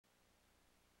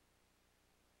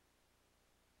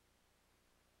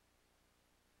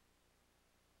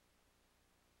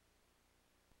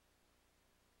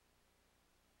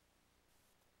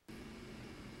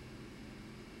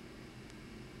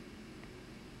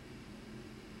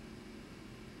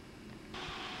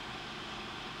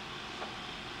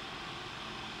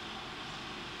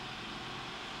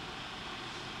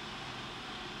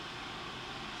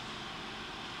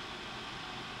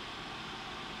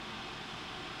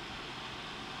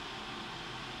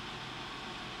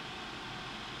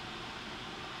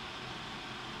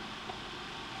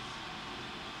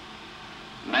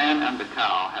and the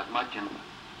cow have much in them.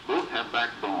 Both have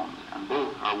backbones, and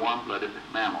both are warm-blooded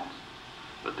mammals.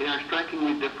 But they are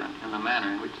strikingly different in the manner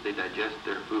in which they digest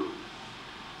their food.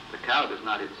 The cow does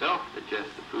not itself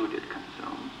digest the food it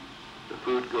consumes. The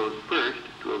food goes first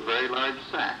to a very large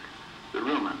sac, the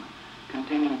rumen,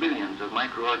 containing billions of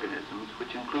microorganisms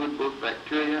which include both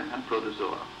bacteria and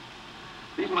protozoa.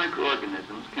 These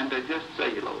microorganisms can digest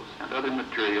cellulose and other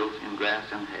materials in grass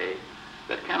and hay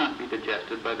that cannot be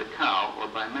digested by the cow or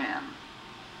by man.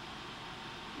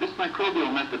 This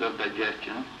microbial method of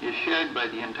digestion is shared by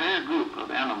the entire group of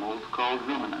animals called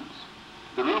ruminants.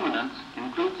 The ruminants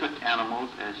include such animals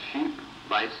as sheep,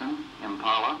 bison,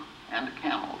 impala, and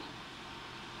camels.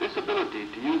 This ability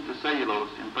to use the cellulose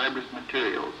in fibrous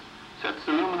materials sets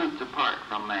the ruminants apart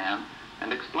from man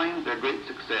and explains their great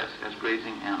success as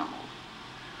grazing animals.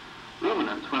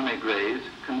 Ruminants, when they graze,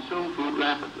 consume food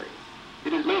rapidly.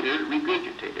 It is later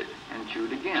regurgitated and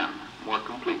chewed again, more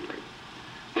completely.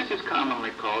 This is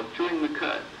commonly called chewing the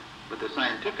cud, but the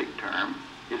scientific term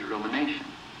is rumination.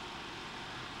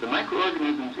 The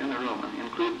microorganisms in the rumen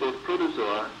include both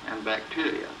protozoa and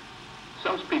bacteria.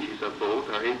 Some species of both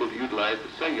are able to utilize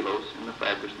the cellulose in the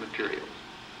fibrous materials.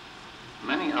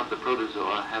 Many of the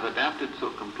protozoa have adapted so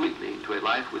completely to a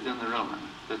life within the rumen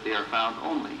that they are found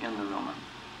only in the rumen.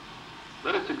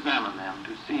 Let us examine them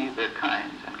to see their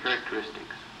kinds and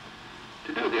characteristics.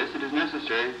 To do this, it is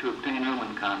necessary to obtain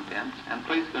rumen contents and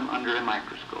place them under a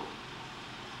microscope.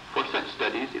 For such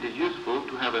studies, it is useful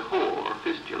to have a hole or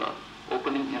fistula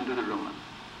opening into the rumen.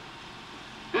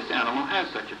 This animal has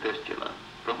such a fistula,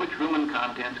 from which rumen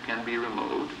contents can be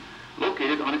removed,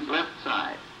 located on its left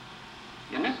side.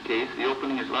 In this case, the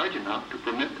opening is large enough to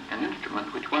permit an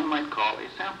instrument which one might call a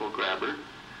sample grabber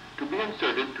to be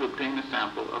inserted to obtain a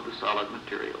sample of the solid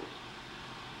materials.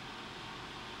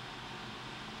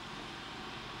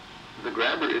 The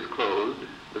grabber is closed,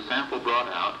 the sample brought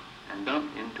out, and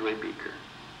dumped into a beaker.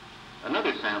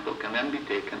 Another sample can then be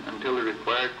taken until the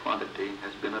required quantity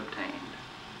has been obtained.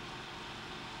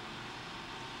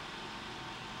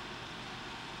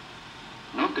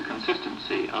 Note the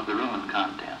consistency of the rumen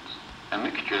contents. A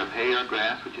mixture of hay or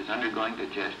grass which is undergoing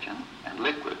digestion, and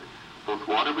liquid, both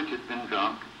water which has been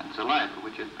drunk and saliva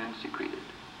which has been secreted.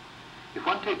 If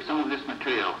one takes some of this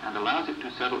material and allows it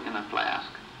to settle in a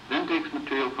flask, then takes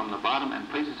material from the bottom and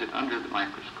places it under the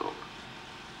microscope,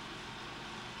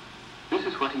 this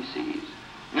is what he sees: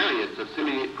 myriads of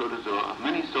ciliate protozoa of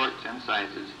many sorts and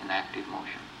sizes in active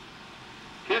motion.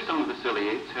 Here some of the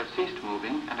ciliates have ceased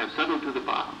moving and have settled to the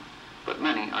bottom, but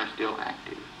many are still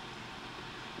active.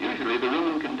 Usually the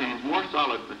rumen contains more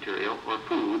solid material or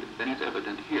food than is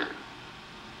evident here.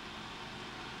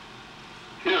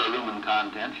 Here are rumen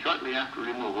contents shortly after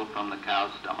removal from the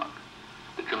cow's stomach.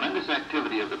 The tremendous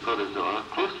activity of the protozoa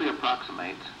closely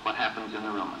approximates what happens in the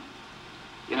rumen.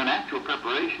 In an actual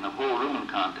preparation of whole rumen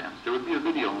contents, there would be a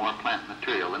video more plant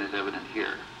material than is evident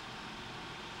here.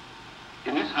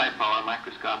 In this high-power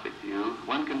microscopic view,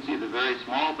 one can see the very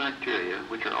small bacteria,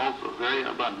 which are also very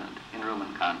abundant in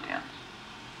rumen contents.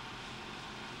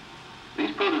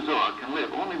 These protozoa can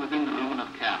live only within the rumen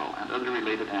of cattle and other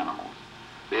related animals.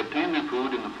 They obtain their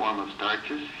food in the form of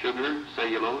starches, sugar,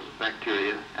 cellulose,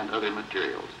 bacteria, and other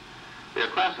materials. They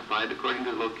are classified according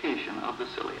to the location of the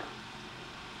cilia.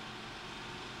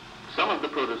 Some of the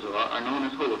protozoa are known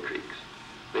as holotrichs.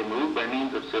 They move by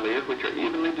means of cilia which are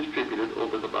evenly distributed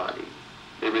over the body.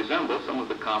 They resemble some of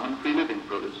the common free-living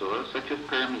protozoa, such as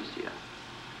paramecia.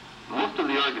 Most of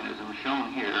the organisms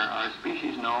shown here are a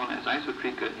species known as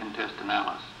Isotricha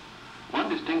intestinalis. One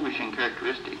distinguishing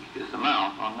characteristic is the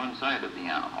mouth on one side of the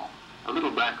animal, a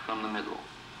little back from the middle.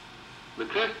 The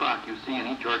clear spot you see in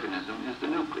each organism is the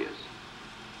nucleus.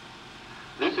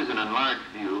 This is an enlarged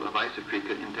view of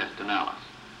Isotricha intestinalis.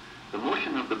 The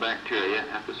motion of the bacteria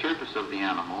at the surface of the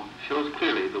animal shows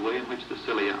clearly the way in which the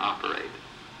cilia operate.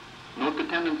 Note the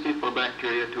tendency for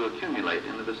bacteria to accumulate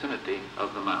in the vicinity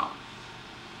of the mouth.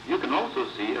 You can also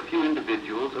see a few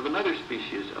individuals of another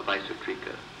species of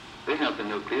Isotricha. They have the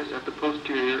nucleus at the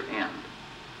posterior end.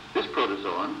 This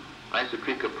protozoan,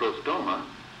 Isotricha prostoma,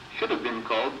 should have been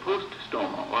called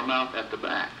poststoma, or mouth at the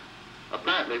back.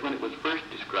 Apparently, when it was first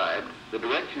described, the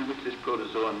direction in which this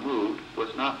protozoan moved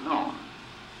was not known.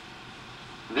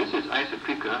 This is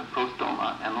Isotricha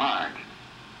prostoma enlarged.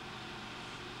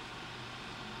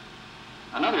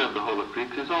 Another of the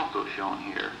holotrichs is also shown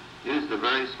here. It is the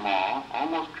very small,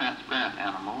 almost transparent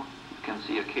animal you can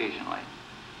see occasionally.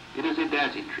 It is a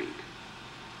dasytrich.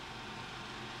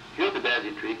 Here the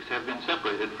dasytrichs have been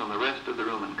separated from the rest of the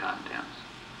rumen contents.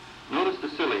 Notice the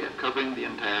cilia covering the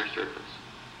entire surface.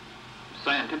 The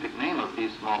scientific name of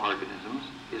these small organisms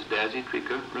is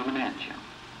Dasytricha ruminantium.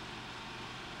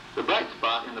 The bright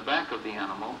spot in the back of the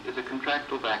animal is a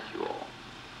contractile vacuole.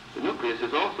 The nucleus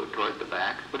is also toward the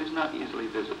back, but is not easily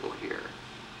visible here.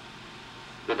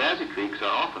 The dasycreeks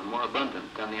are often more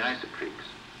abundant than the isocreeks.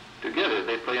 Together,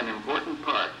 they play an important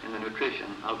part in the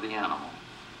nutrition of the animal.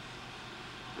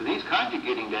 These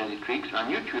conjugating dasycreeks are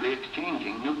mutually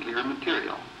exchanging nuclear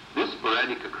material. This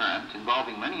sporadic occurrence,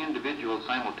 involving many individuals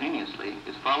simultaneously,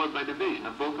 is followed by division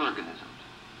of both organisms.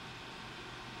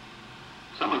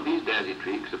 Some of these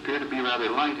dasycreeks appear to be rather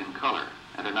light in color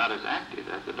and are not as active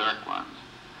as the dark ones.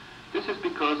 This is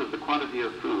because of the quantity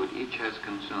of food each has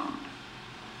consumed.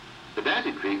 The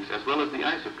dasycreeks, as well as the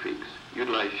isocreeks,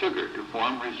 utilize sugar to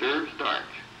form reserve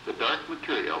starch, the dark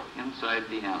material inside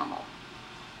the animal.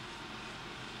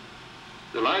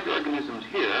 The large organisms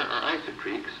here are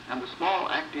isocreeks, and the small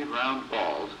active round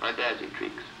balls are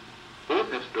dasycreeks.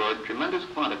 Both have stored tremendous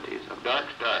quantities of dark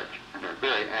starch and are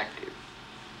very active.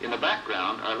 In the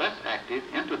background are less active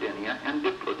entodynia and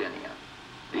diplodynia.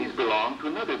 These belong to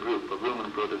another group of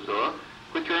rumen protozoa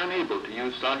which are unable to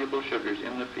use soluble sugars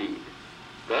in the feed.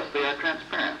 Thus they are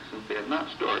transparent since they have not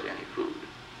stored any food.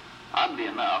 Oddly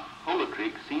enough,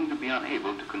 holocreeks seem to be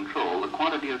unable to control the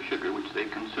quantity of sugar which they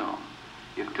consume.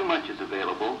 If too much is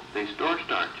available, they store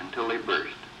starch until they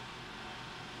burst.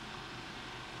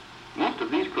 Most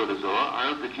of these protozoa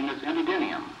are of the genus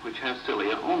Entodynium, which has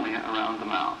cilia only around the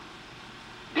mouth.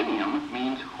 Dynium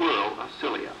means whorl of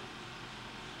cilia.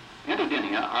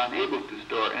 Entodynia are unable to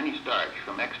store any starch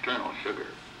from external sugar.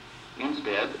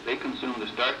 Instead, they consume the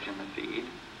starch in the feed,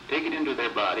 take it into their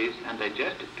bodies, and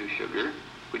digest it to sugar,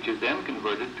 which is then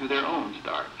converted to their own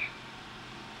starch.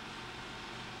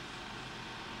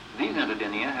 These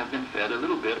entodynia have been fed a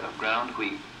little bit of ground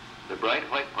wheat. The bright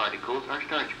white particles are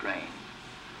starch grains.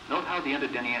 Note how the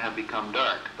entodynia have become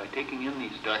dark by taking in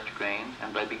these starch grains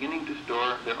and by beginning to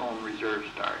store their own reserve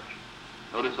starch.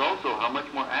 Notice also how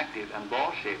much more active and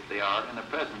ball-shaped they are in the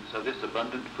presence of this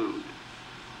abundant food.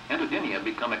 Entodynia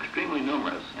become extremely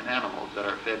numerous in animals that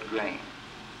are fed grain.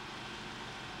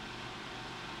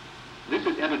 This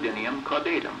is Entodynium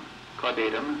caudatum.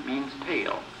 Caudatum means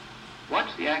tail.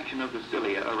 Watch the action of the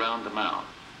cilia around the mouth.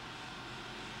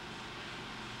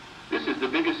 This is the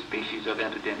biggest species of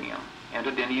Entodynium,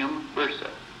 Entodynium bursa.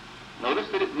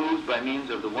 Notice that it moves by means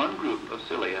of the one group of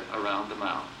cilia around the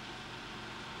mouth.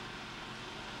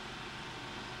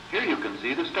 Here you can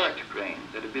see the starch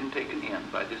grains that have been taken in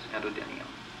by this Entodynium.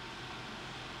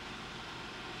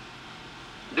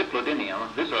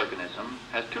 Diplodynium, this organism,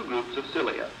 has two groups of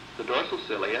cilia. The dorsal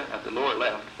cilia at the lower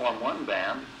left form one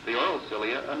band, the oral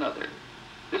cilia another.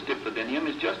 This diplodynium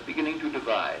is just beginning to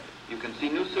divide. You can see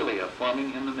new cilia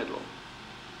forming in the middle.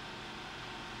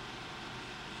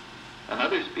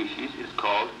 Another species is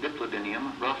called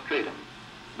Diplodynium rostratum.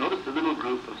 Notice the little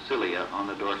group of cilia on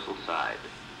the dorsal side.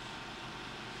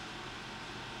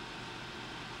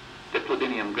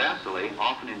 Diplodynium gracile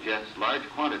often ingests large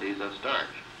quantities of starch.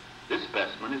 This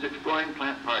specimen is exploring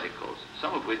plant particles,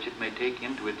 some of which it may take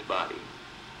into its body.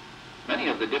 Many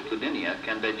of the diplodynia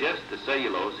can digest the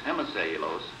cellulose,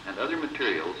 hemicellulose, and other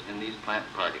materials in these plant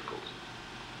particles.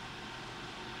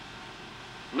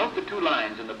 Note the two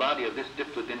lines in the body of this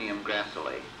Diplodynium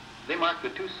gracile. They mark the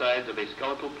two sides of a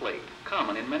skeletal plate,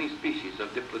 common in many species of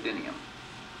Diplodynium.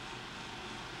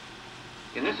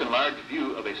 In this enlarged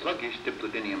view of a sluggish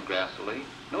Diplodynium gracile,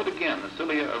 note again the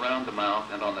cilia around the mouth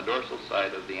and on the dorsal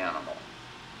side of the animal.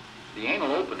 The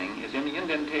anal opening is in the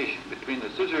indentation between the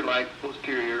scissor-like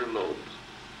posterior lobes.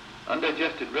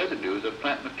 Undigested residues of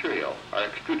plant material are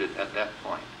extruded at that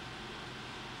point.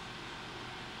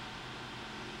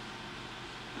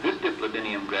 This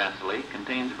Diplodynium gracile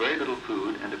contains very little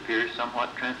food and appears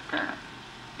somewhat transparent.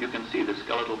 You can see the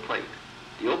skeletal plate.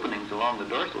 The openings along the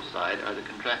dorsal side are the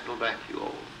contractile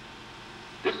vacuoles.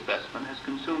 This specimen has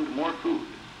consumed more food.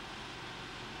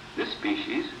 This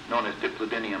species, known as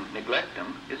Diplodynium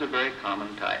neglectum, is a very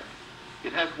common type.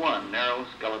 It has one narrow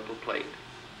skeletal plate.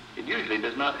 It usually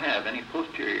does not have any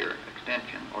posterior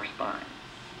extension or spine.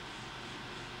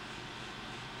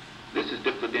 This is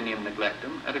Diplodynium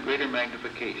neglectum at a greater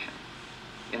magnification.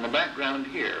 In the background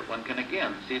here, one can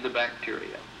again see the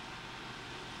bacteria.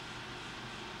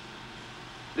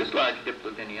 This large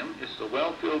Diplodynium is so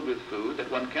well filled with food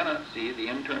that one cannot see the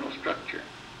internal structure.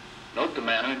 Note the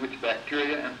manner in which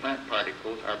bacteria and plant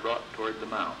particles are brought toward the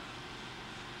mouth.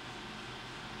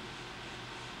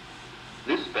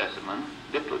 This specimen,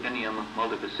 Diplodynium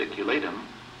multivesiculatum,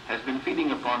 has been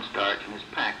feeding upon starch and is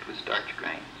packed with starch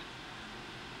grains.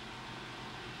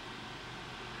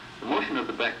 The motion of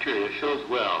the bacteria shows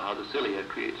well how the cilia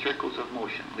create circles of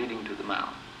motion leading to the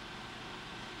mouth.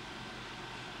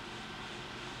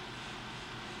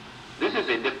 This is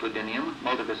a Diplodynium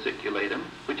multivesiculatum,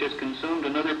 which has consumed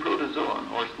another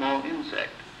protozoan or small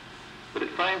insect, but it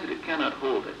finds that it cannot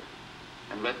hold it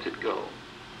and lets it go.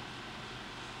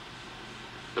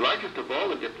 The largest of all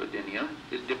the Diplodinea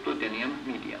is Diplodinium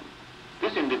medium.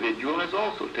 This individual has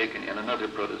also taken in another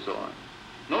protozoan.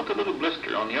 Note the little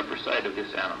blister on the upper side of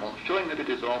this animal, showing that it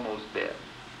is almost dead.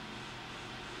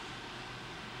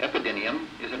 Epidinium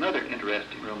is another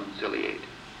interesting rumen ciliate.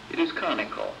 It is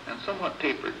conical and somewhat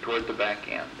tapered toward the back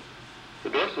end. The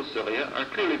dorsal cilia are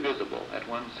clearly visible at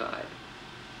one side.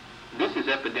 This is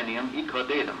Epidinium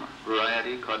ecaudatum,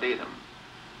 variety caudatum.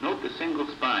 Note the single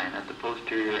spine at the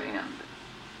posterior end.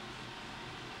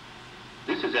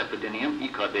 This is Epidinium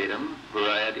ecaudatum,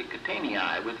 variety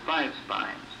Catanii, with 5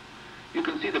 spines. You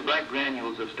can see the bright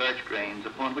granules of starch grains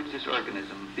upon which this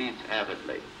organism feeds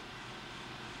avidly.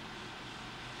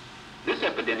 This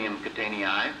Epidinium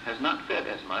Catanii has not fed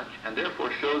as much and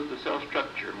therefore shows the cell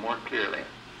structure more clearly.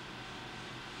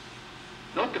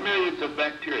 Note the myriads of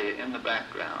bacteria in the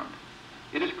background.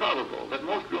 It is probable that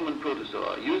most rumen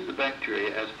protozoa use the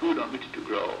bacteria as food on which to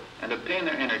grow and obtain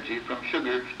their energy from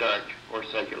sugar, starch, or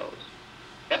cellulose.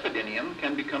 Epidinium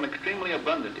can become extremely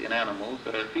abundant in animals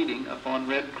that are feeding upon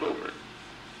red clover.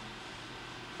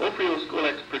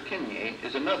 Ophrioskolex perkinie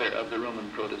is another of the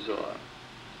rumen protozoa.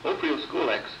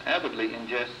 Ophrioskolex avidly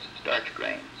ingests starch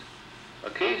grains.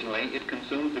 Occasionally, it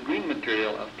consumes the green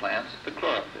material of plants, the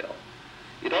chlorophyll.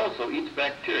 It also eats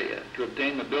bacteria to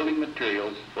obtain the building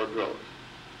materials for growth.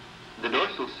 The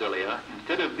dorsal cilia,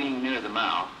 instead of being near the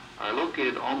mouth, are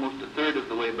located almost a third of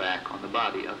the way back on the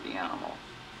body of the animal.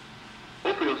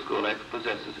 Ophrioskolex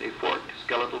possesses a forked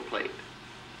skeletal plate.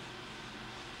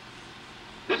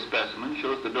 This specimen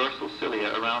shows the dorsal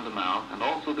cilia around the mouth and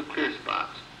also the clear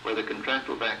spots where the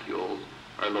contractile vacuoles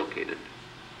are located.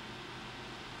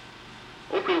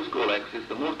 Ophrioskolex is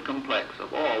the most complex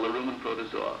of all the rumen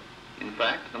protozoa. In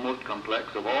fact, the most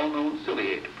complex of all known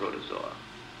ciliate protozoa.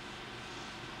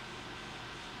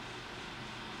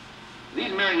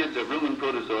 These myriads of rumen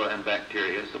protozoa and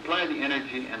bacteria supply the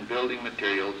energy and building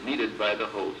materials needed by the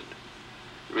host.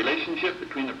 The relationship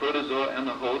between the protozoa and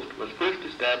the host was first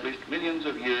established millions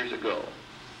of years ago.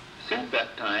 Since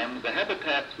that time, the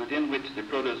habitats within which the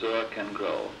protozoa can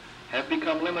grow have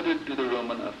become limited to the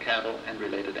rumen of cattle and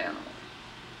related animals.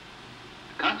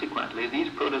 Consequently, these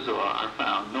protozoa are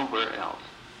found nowhere else.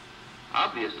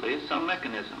 Obviously, some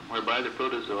mechanism whereby the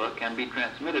protozoa can be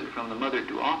transmitted from the mother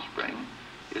to offspring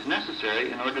is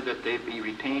necessary in order that they be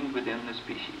retained within the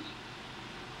species.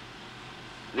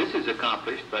 This is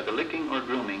accomplished by the licking or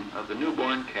grooming of the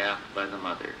newborn calf by the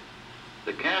mother.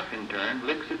 The calf, in turn,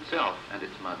 licks itself and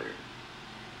its mother.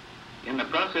 In the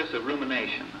process of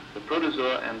rumination, the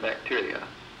protozoa and bacteria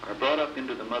are brought up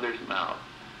into the mother's mouth,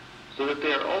 so that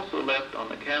they are also left on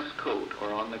the calf's coat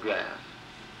or on the grass.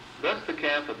 Thus the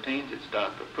calf obtains its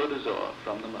stock of protozoa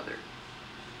from the mother.